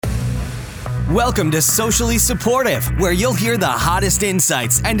Welcome to Socially Supportive, where you'll hear the hottest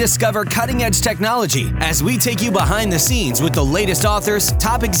insights and discover cutting-edge technology as we take you behind the scenes with the latest authors,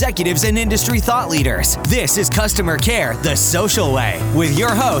 top executives, and industry thought leaders. This is Customer Care the Social Way with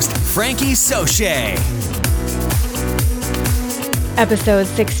your host, Frankie Soche. Episode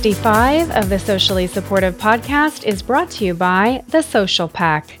 65 of the Socially Supportive podcast is brought to you by The Social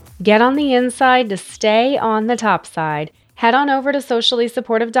Pack. Get on the inside to stay on the top side. Head on over to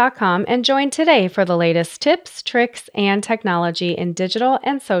sociallysupportive.com and join today for the latest tips, tricks, and technology in digital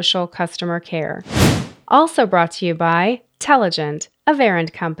and social customer care. Also brought to you by Telligent, a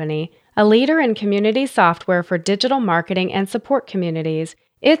Verint Company, a leader in community software for digital marketing and support communities.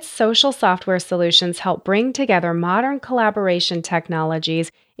 Its social software solutions help bring together modern collaboration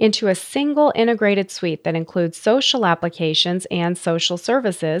technologies into a single integrated suite that includes social applications and social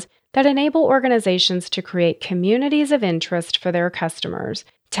services that enable organizations to create communities of interest for their customers.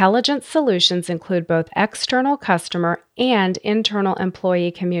 Telligent solutions include both external customer and internal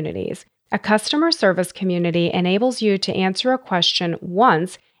employee communities. A customer service community enables you to answer a question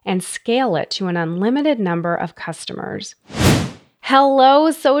once and scale it to an unlimited number of customers. Hello,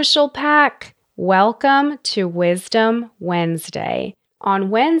 Social Pack! Welcome to Wisdom Wednesday.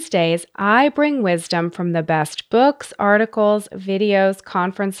 On Wednesdays, I bring wisdom from the best books, articles, videos,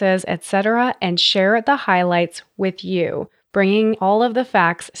 conferences, etc., and share the highlights with you, bringing all of the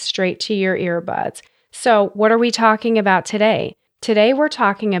facts straight to your earbuds. So, what are we talking about today? Today, we're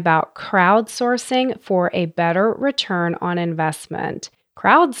talking about crowdsourcing for a better return on investment.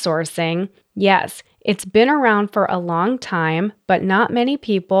 Crowdsourcing? Yes, it's been around for a long time, but not many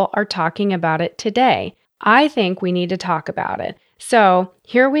people are talking about it today. I think we need to talk about it. So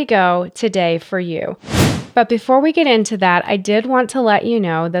here we go today for you. But before we get into that, I did want to let you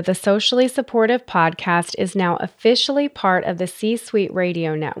know that the Socially Supportive podcast is now officially part of the C-Suite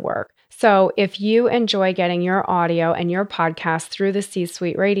Radio Network. So if you enjoy getting your audio and your podcast through the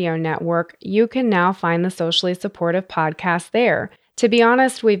C-Suite Radio Network, you can now find the Socially Supportive podcast there. To be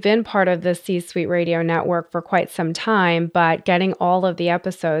honest, we've been part of the C-Suite Radio Network for quite some time, but getting all of the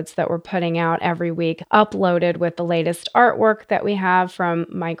episodes that we're putting out every week uploaded with the latest artwork that we have from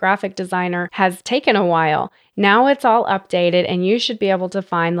my graphic designer has taken a while. Now it's all updated and you should be able to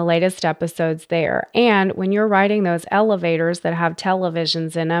find the latest episodes there. And when you're riding those elevators that have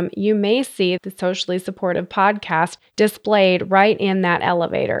televisions in them, you may see the Socially Supportive podcast displayed right in that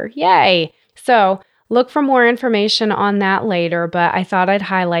elevator. Yay! So, look for more information on that later, but I thought I'd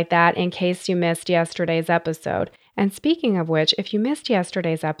highlight that in case you missed yesterday's episode. And speaking of which, if you missed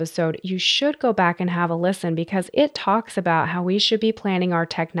yesterday's episode, you should go back and have a listen because it talks about how we should be planning our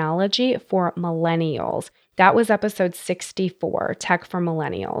technology for millennials. That was episode 64, Tech for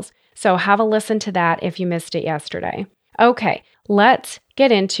Millennials. So have a listen to that if you missed it yesterday. Okay, let's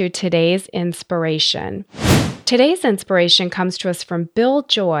get into today's inspiration. Today's inspiration comes to us from Bill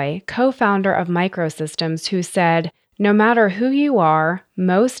Joy, co-founder of Microsystems, who said, "No matter who you are,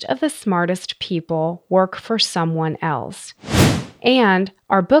 most of the smartest people work for someone else." And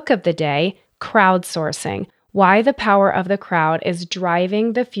our book of the day, Crowdsourcing, Why the Power of the Crowd is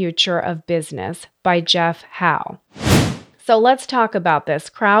Driving the Future of Business by Jeff Howe. So let's talk about this,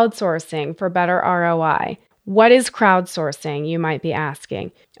 crowdsourcing for better ROI. What is crowdsourcing, you might be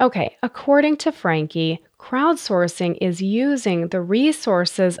asking? Okay, according to Frankie, crowdsourcing is using the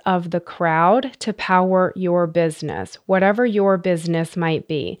resources of the crowd to power your business, whatever your business might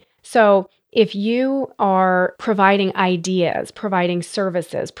be. So if you are providing ideas, providing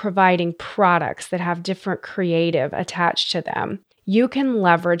services, providing products that have different creative attached to them, you can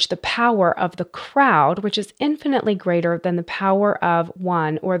leverage the power of the crowd, which is infinitely greater than the power of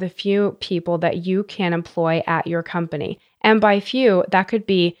one or the few people that you can employ at your company. And by few, that could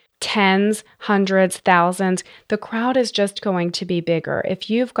be tens, hundreds, thousands. The crowd is just going to be bigger. If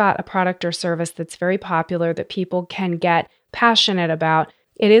you've got a product or service that's very popular that people can get passionate about,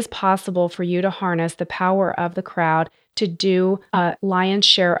 it is possible for you to harness the power of the crowd to do a lion's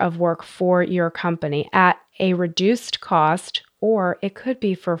share of work for your company at a reduced cost, or it could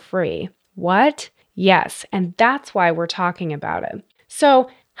be for free. What? Yes, and that's why we're talking about it. So,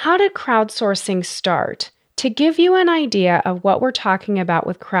 how did crowdsourcing start? To give you an idea of what we're talking about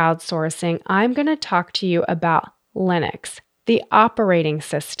with crowdsourcing, I'm going to talk to you about Linux, the operating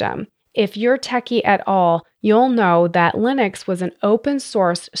system. If you're techie at all, you'll know that Linux was an open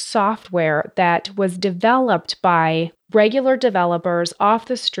source software that was developed by regular developers off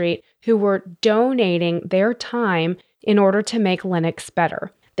the street who were donating their time in order to make Linux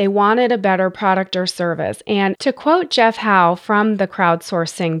better. They wanted a better product or service. And to quote Jeff Howe from the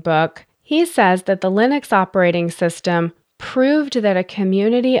Crowdsourcing book, he says that the Linux operating system proved that a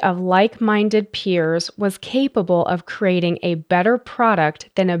community of like-minded peers was capable of creating a better product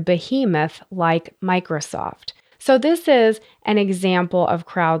than a behemoth like Microsoft. So this is an example of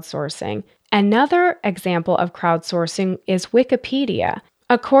crowdsourcing. Another example of crowdsourcing is Wikipedia.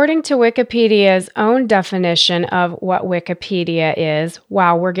 According to Wikipedia's own definition of what Wikipedia is,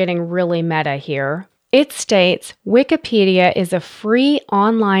 wow, we're getting really meta here. It states, Wikipedia is a free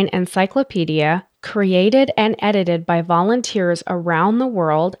online encyclopedia created and edited by volunteers around the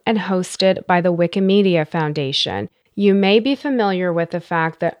world and hosted by the Wikimedia Foundation. You may be familiar with the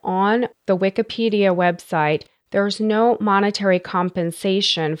fact that on the Wikipedia website, there's no monetary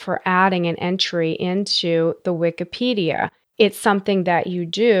compensation for adding an entry into the Wikipedia. It's something that you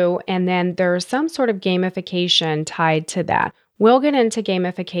do, and then there's some sort of gamification tied to that. We'll get into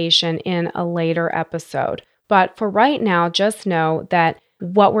gamification in a later episode. But for right now, just know that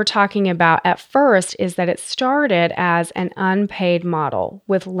what we're talking about at first is that it started as an unpaid model,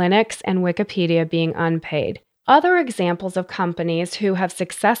 with Linux and Wikipedia being unpaid. Other examples of companies who have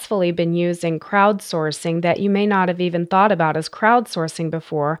successfully been using crowdsourcing that you may not have even thought about as crowdsourcing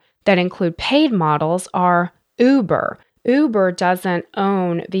before, that include paid models, are Uber. Uber doesn't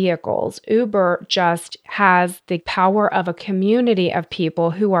own vehicles. Uber just has the power of a community of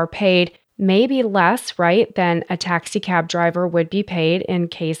people who are paid maybe less, right, than a taxi cab driver would be paid in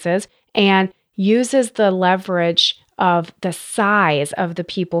cases, and uses the leverage of the size of the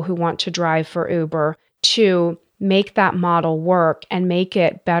people who want to drive for Uber to make that model work and make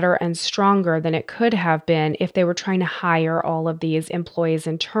it better and stronger than it could have been if they were trying to hire all of these employees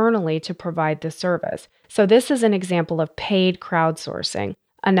internally to provide the service. So this is an example of paid crowdsourcing.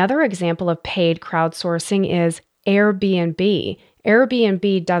 Another example of paid crowdsourcing is Airbnb.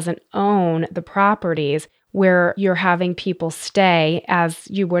 Airbnb doesn't own the properties where you're having people stay as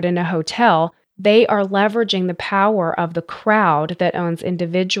you would in a hotel. They are leveraging the power of the crowd that owns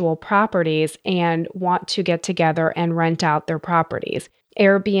individual properties and want to get together and rent out their properties.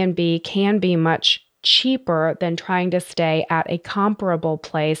 Airbnb can be much cheaper than trying to stay at a comparable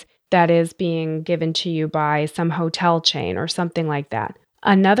place that is being given to you by some hotel chain or something like that.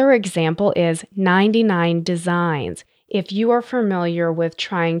 Another example is 99 Designs. If you are familiar with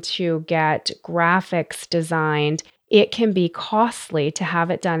trying to get graphics designed, it can be costly to have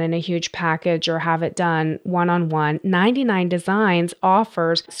it done in a huge package or have it done one-on-one. 99 Designs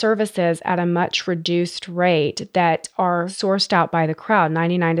offers services at a much reduced rate that are sourced out by the crowd.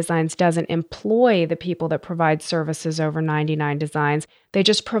 99 Designs doesn't employ the people that provide services over 99 Designs. They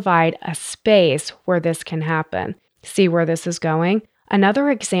just provide a space where this can happen. See where this is going? Another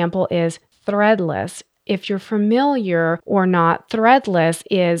example is Threadless. If you're familiar or not, Threadless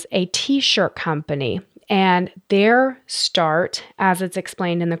is a t-shirt company. And their start, as it's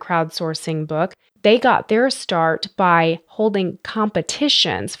explained in the crowdsourcing book, they got their start by holding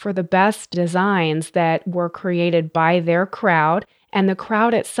competitions for the best designs that were created by their crowd. And the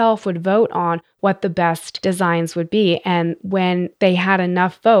crowd itself would vote on what the best designs would be. And when they had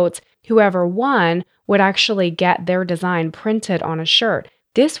enough votes, whoever won would actually get their design printed on a shirt.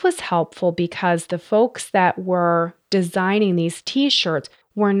 This was helpful because the folks that were designing these t-shirts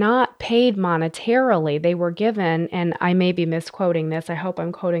were not paid monetarily. They were given, and I may be misquoting this, I hope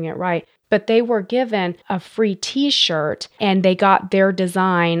I'm quoting it right, but they were given a free t-shirt and they got their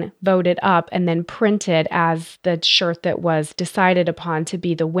design voted up and then printed as the shirt that was decided upon to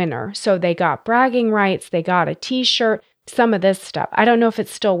be the winner. So they got bragging rights, they got a t-shirt, some of this stuff. I don't know if it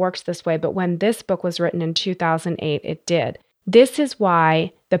still works this way, but when this book was written in 2008, it did. This is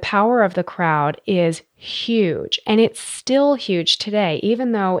why the power of the crowd is huge, and it's still huge today.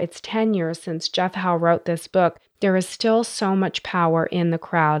 Even though it's 10 years since Jeff Howe wrote this book, there is still so much power in the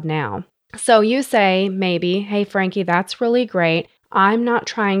crowd now. So you say maybe, hey, Frankie, that's really great. I'm not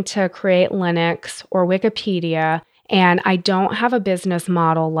trying to create Linux or Wikipedia, and I don't have a business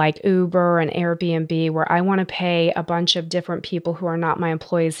model like Uber and Airbnb where I want to pay a bunch of different people who are not my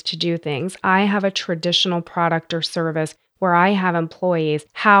employees to do things. I have a traditional product or service where I have employees.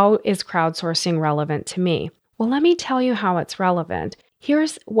 How is crowdsourcing relevant to me? Well, let me tell you how it's relevant.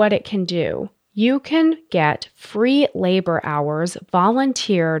 Here's what it can do. You can get free labor hours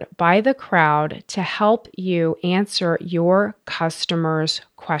volunteered by the crowd to help you answer your customers'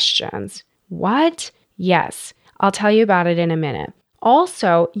 questions. What? Yes, I'll tell you about it in a minute.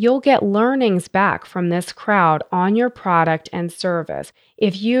 Also, you'll get learnings back from this crowd on your product and service.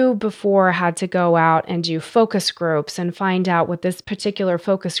 If you before had to go out and do focus groups and find out what this particular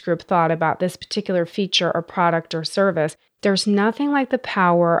focus group thought about this particular feature or product or service, there's nothing like the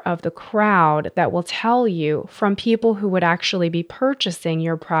power of the crowd that will tell you from people who would actually be purchasing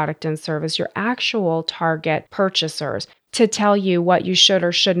your product and service, your actual target purchasers. to tell you what you should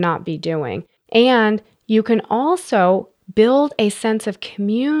or should not be doing. And you can also build a sense of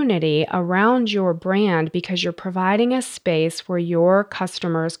community around your brand because you're providing a space where your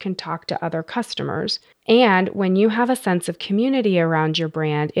customers can talk to other customers. And when you have a sense of community around your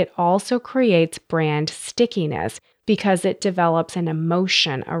brand, it also creates brand stickiness because it develops an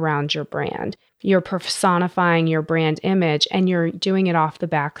emotion around your brand. You're personifying your brand image and you're doing it off the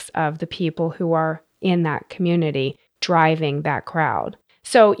backs of the people who are in that community, driving that crowd.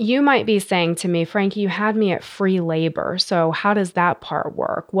 So you might be saying to me, Frankie, you had me at free labor. So how does that part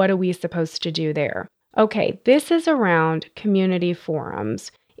work? What are we supposed to do there? Okay, this is around community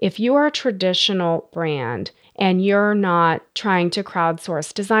forums. If you are a traditional brand and you're not trying to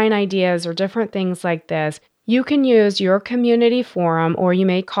crowdsource design ideas or different things like this, you can use your community forum, or you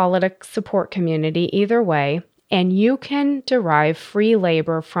may call it a support community, either way, and you can derive free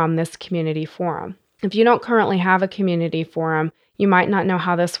labor from this community forum. If you don't currently have a community forum, you might not know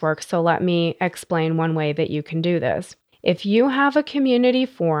how this works, so let me explain one way that you can do this. If you have a community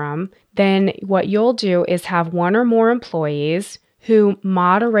forum, then what you'll do is have one or more employees who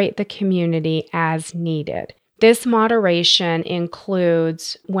moderate the community as needed. This moderation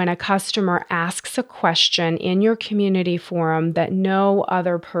includes when a customer asks a question in your community forum that no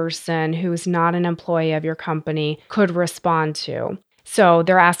other person who's not an employee of your company could respond to. So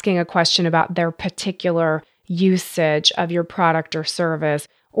they're asking a question about their particular usage of your product or service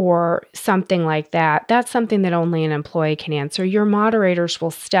or something like that. That's something that only an employee can answer. Your moderators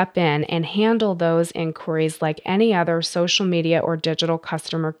will step in and handle those inquiries like any other social media or digital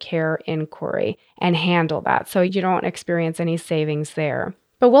customer care inquiry and handle that so you don't experience any savings there.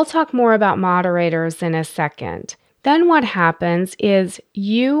 But we'll talk more about moderators in a second. Then what happens is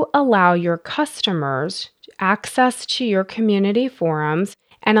you allow your customers access to your community forums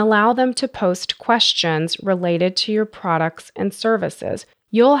and allow them to post questions related to your products and services.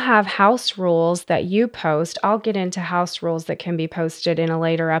 You'll have house rules that you post. I'll get into house rules that can be posted in a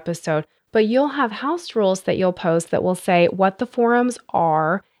later episode, but you'll have house rules that you'll post that will say what the forums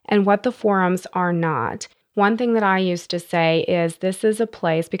are and what the forums are not. One thing that I used to say is this is a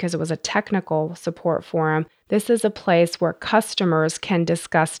place, because it was a technical support forum, this is a place where customers can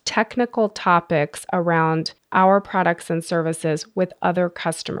discuss technical topics around our products and services with other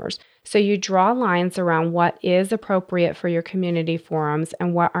customers. So you draw lines around what is appropriate for your community forums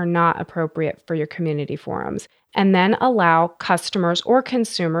and what are not appropriate for your community forums. And then allow customers or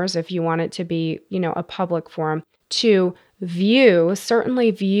consumers, if you want it to be, a public forum, to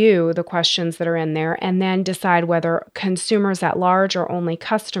certainly view the questions that are in there and then decide whether consumers at large or only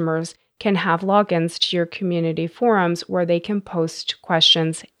customers can have logins to your community forums where they can post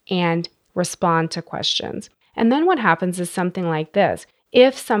questions and respond to questions. And then what happens is something like this.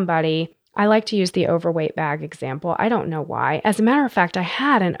 If somebody, I like to use the overweight bag example. I don't know why. As a matter of fact, I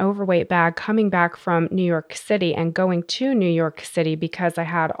had an overweight bag coming back from New York City and going to New York City because I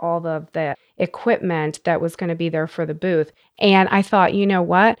had all of the equipment that was going to be there for the booth. And I thought, you know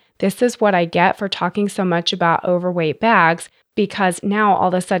what? This is what I get for talking so much about overweight bags, because now all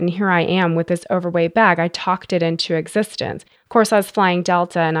of a sudden here I am with this overweight bag. I talked it into existence. Of course, I was flying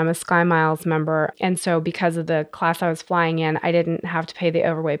Delta and I'm a SkyMiles member. And so because of the class I was flying in, I didn't have to pay the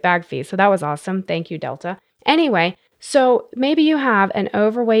overweight bag fee. So that was awesome. Thank you, Delta. Anyway, so maybe you have an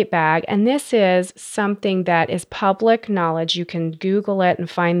overweight bag, and this is something that is public knowledge. You can Google it and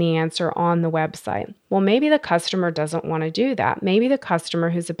find the answer on the website. Well, maybe the customer doesn't want to do that. Maybe the customer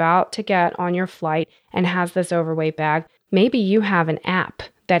who's about to get on your flight and has this overweight bag, maybe you have an app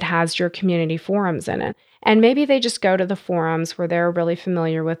that has your community forums in it. And maybe they just go to the forums where they're really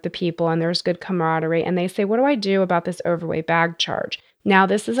familiar with the people and there's good camaraderie, and they say, what do I do about this overweight bag charge? Now,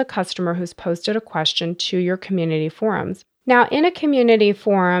 this is a customer who's posted a question to your community forums. Now, in a community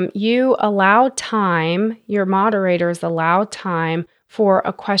forum, you allow time, your moderators allow time for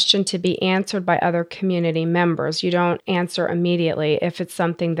a question to be answered by other community members. You don't answer immediately if it's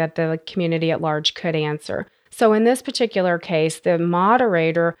something that the community at large could answer. So in this particular case, the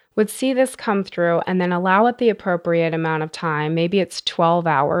moderator would see this come through and then allow it the appropriate amount of time. Maybe it's 12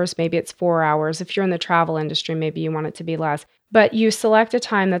 hours, maybe it's 4 hours. If you're in the travel industry, maybe you want it to be less. But you select a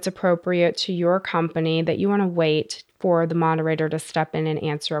time that's appropriate to your company that you want to wait for the moderator to step in and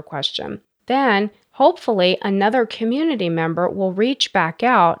answer a question. Then, hopefully, another community member will reach back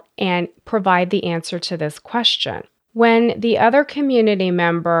out and provide the answer to this question. When the other community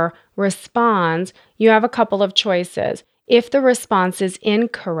member responds, you have a couple of choices. If the response is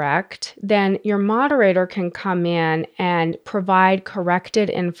incorrect, then your moderator can come in and provide corrected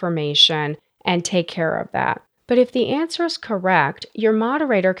information and take care of that. But if the answer is correct, your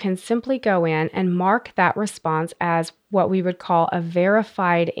moderator can simply go in and mark that response as what we would call a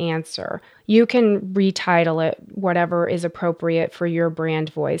verified answer. You can retitle it whatever is appropriate for your brand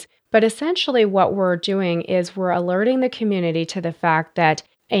voice. But essentially what we're doing is we're alerting the community to the fact that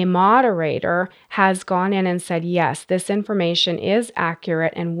a moderator has gone in and said, yes, this information is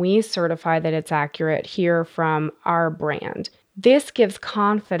accurate and we certify that it's accurate here from our brand. This gives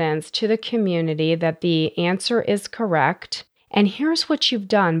confidence to the community that the answer is correct. And here's what you've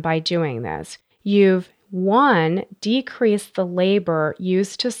done by doing this. You've, one, decreased the labor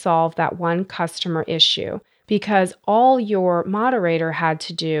used to solve that one customer issue, because all your moderator had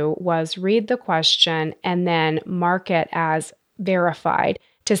to do was read the question and then mark it as verified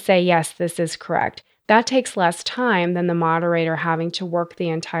to say, yes, this is correct. That takes less time than the moderator having to work the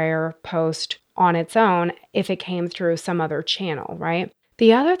entire post on its own if it came through some other channel, right?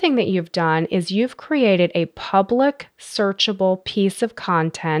 The other thing that you've done is you've created a public searchable piece of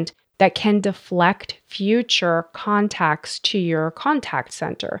content that can deflect future contacts to your contact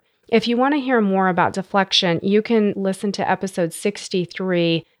center. If you want to hear more about deflection, you can listen to episode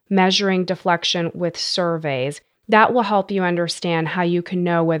 63, Measuring Deflection with Surveys. That will help you understand how you can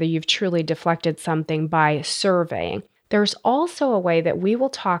know whether you've truly deflected something by surveying. There's also a way that we will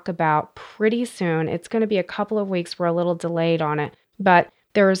talk about pretty soon. It's going to be a couple of weeks. We're a little delayed on it, but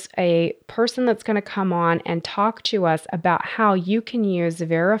there's a person that's going to come on and talk to us about how you can use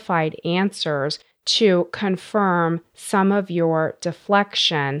verified answers to confirm some of your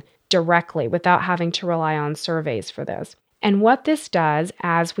deflection directly without having to rely on surveys for this. And what this does,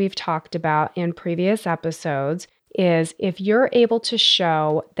 as we've talked about in previous episodes, is if you're able to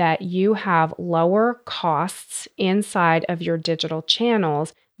show that you have lower costs inside of your digital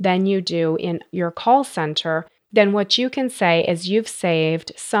channels than you do in your call center, then what you can say is you've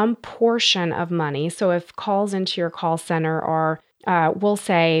saved some portion of money. So if calls into your call center are, we'll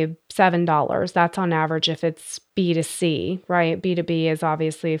say $7, that's on average if it's B2C, right? B2B is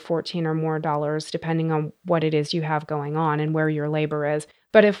obviously $14 or more depending on what it is you have going on and where your labor is.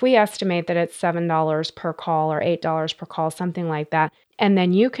 But if we estimate that it's $7 per call or $8 per call, something like that, and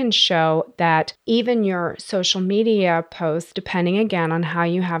then you can show that even your social media posts, depending again on how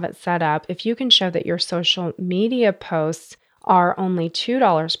you have it set up, if you can show that your social media posts are only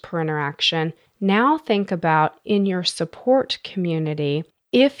 $2 per interaction, now think about in your support community,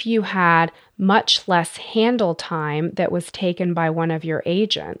 if you had much less handle time that was taken by one of your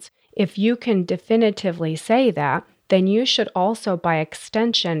agents, if you can definitively say that, then you should also, by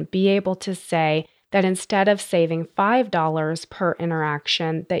extension, be able to say that instead of saving $5 per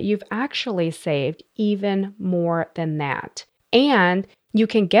interaction, that you've actually saved even more than that. And you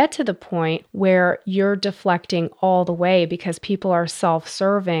can get to the point where you're deflecting all the way because people are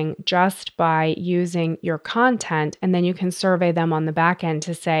self-serving just by using your content, and then you can survey them on the back end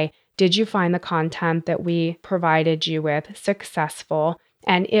to say, did you find the content that we provided you with successful?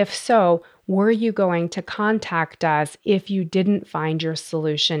 And if so, were you going to contact us if you didn't find your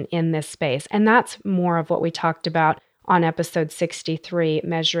solution in this space? And that's more of what we talked about on episode 63,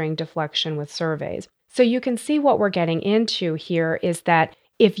 Measuring Deflection with Surveys. So you can see what we're getting into here is that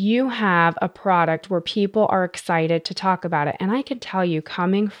if you have a product where people are excited to talk about it, and I can tell you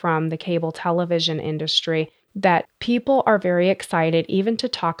coming from the cable television industry that people are very excited even to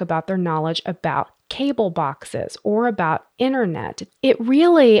talk about their knowledge about cable boxes or about internet. It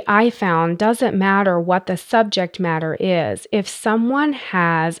really, I found, doesn't matter what the subject matter is. If someone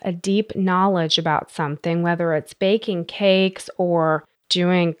has a deep knowledge about something, whether it's baking cakes or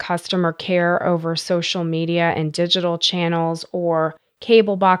doing customer care over social media and digital channels or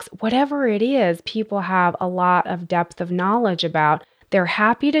cable box, whatever it is, people have a lot of depth of knowledge about. They're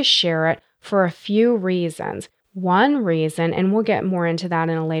happy to share it for a few reasons. One reason, and we'll get more into that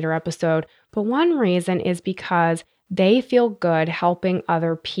in a later episode, but one reason is because they feel good helping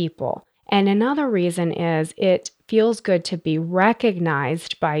other people. And another reason is it feels good to be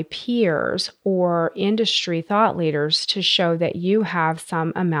recognized by peers or industry thought leaders to show that you have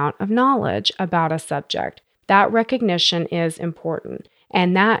some amount of knowledge about a subject. That recognition is important,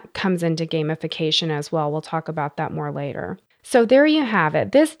 and that comes into gamification as well. We'll talk about that more later. So there you have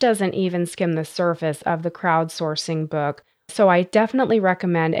it. This doesn't even skim the surface of the crowdsourcing book. So I definitely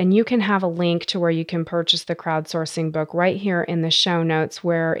recommend, and you can have a link to where you can purchase the crowdsourcing book right here in the show notes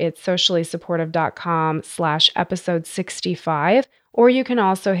where it's sociallysupportive.com/episode 65, or you can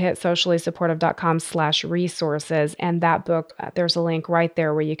also hit sociallysupportive.com/resources. And that book, there's a link right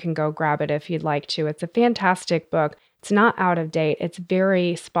there where you can go grab it if you'd like to. It's a fantastic book. It's not out of date. It's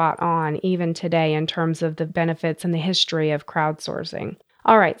very spot on even today in terms of the benefits and the history of crowdsourcing.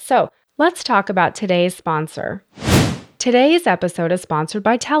 All right, so let's talk about today's sponsor. Today's episode is sponsored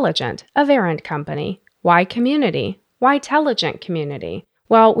by Telligent, a Verint Company. Why community? Why Telligent community?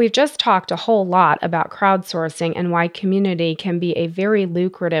 Well, we've just talked a whole lot about crowdsourcing and why community can be a very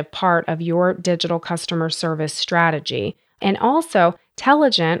lucrative part of your digital customer service strategy. And also,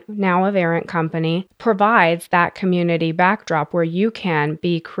 Telligent, now a Verint Company, provides that community backdrop where you can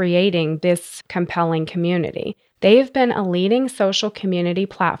be creating this compelling community. They've been a leading social community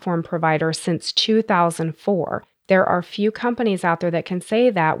platform provider since 2004. There are few companies out there that can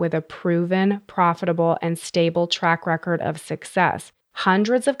say that with a proven, profitable, and stable track record of success.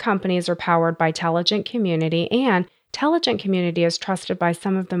 Hundreds of companies are powered by Telligent Community, and Telligent Community is trusted by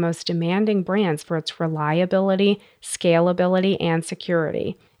some of the most demanding brands for its reliability, scalability, and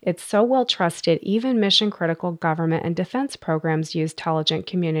security. It's so well trusted, even mission-critical government and defense programs use Telligent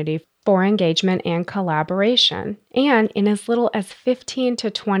Community for engagement and collaboration. And in as little as 15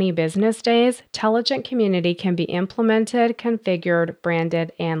 to 20 business days, Telligent Community can be implemented, configured,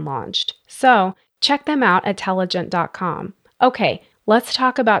 branded, and launched. So check them out at telligent.com. Okay, let's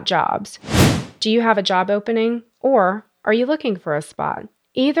talk about jobs. Do you have a job opening, or are you looking for a spot?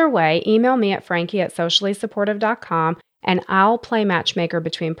 Either way, email me at frankie@sociallysupportive.com and I'll play matchmaker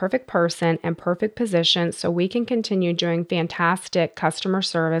between perfect person and perfect position so we can continue doing fantastic customer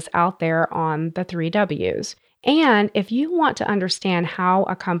service out there on the 3 Ws. And if you want to understand how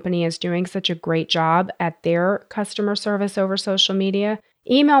a company is doing such a great job at their customer service over social media,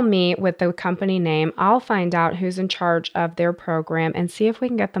 email me with the company name. I'll find out who's in charge of their program and see if we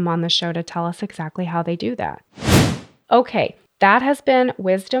can get them on the show to tell us exactly how they do that. Okay, that has been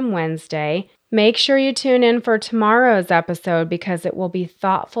Wisdom Wednesday. Make sure you tune in for tomorrow's episode because it will be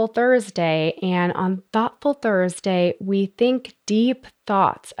Thoughtful Thursday. And on Thoughtful Thursday, we think deep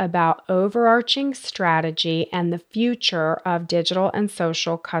thoughts about overarching strategy and the future of digital and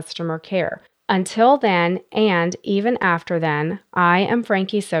social customer care. Until then, and even after then, I am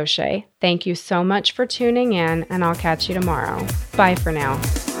Frankie Soche. Thank you so much for tuning in, and I'll catch you tomorrow. Bye for now.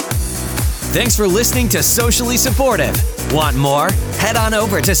 Thanks for listening to Socially Supportive. Want more? Head on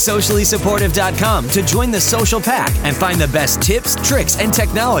over to sociallysupportive.com to join the Social Pack and find the best tips, tricks, and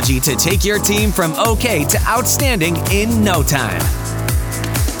technology to take your team from okay to outstanding in no time.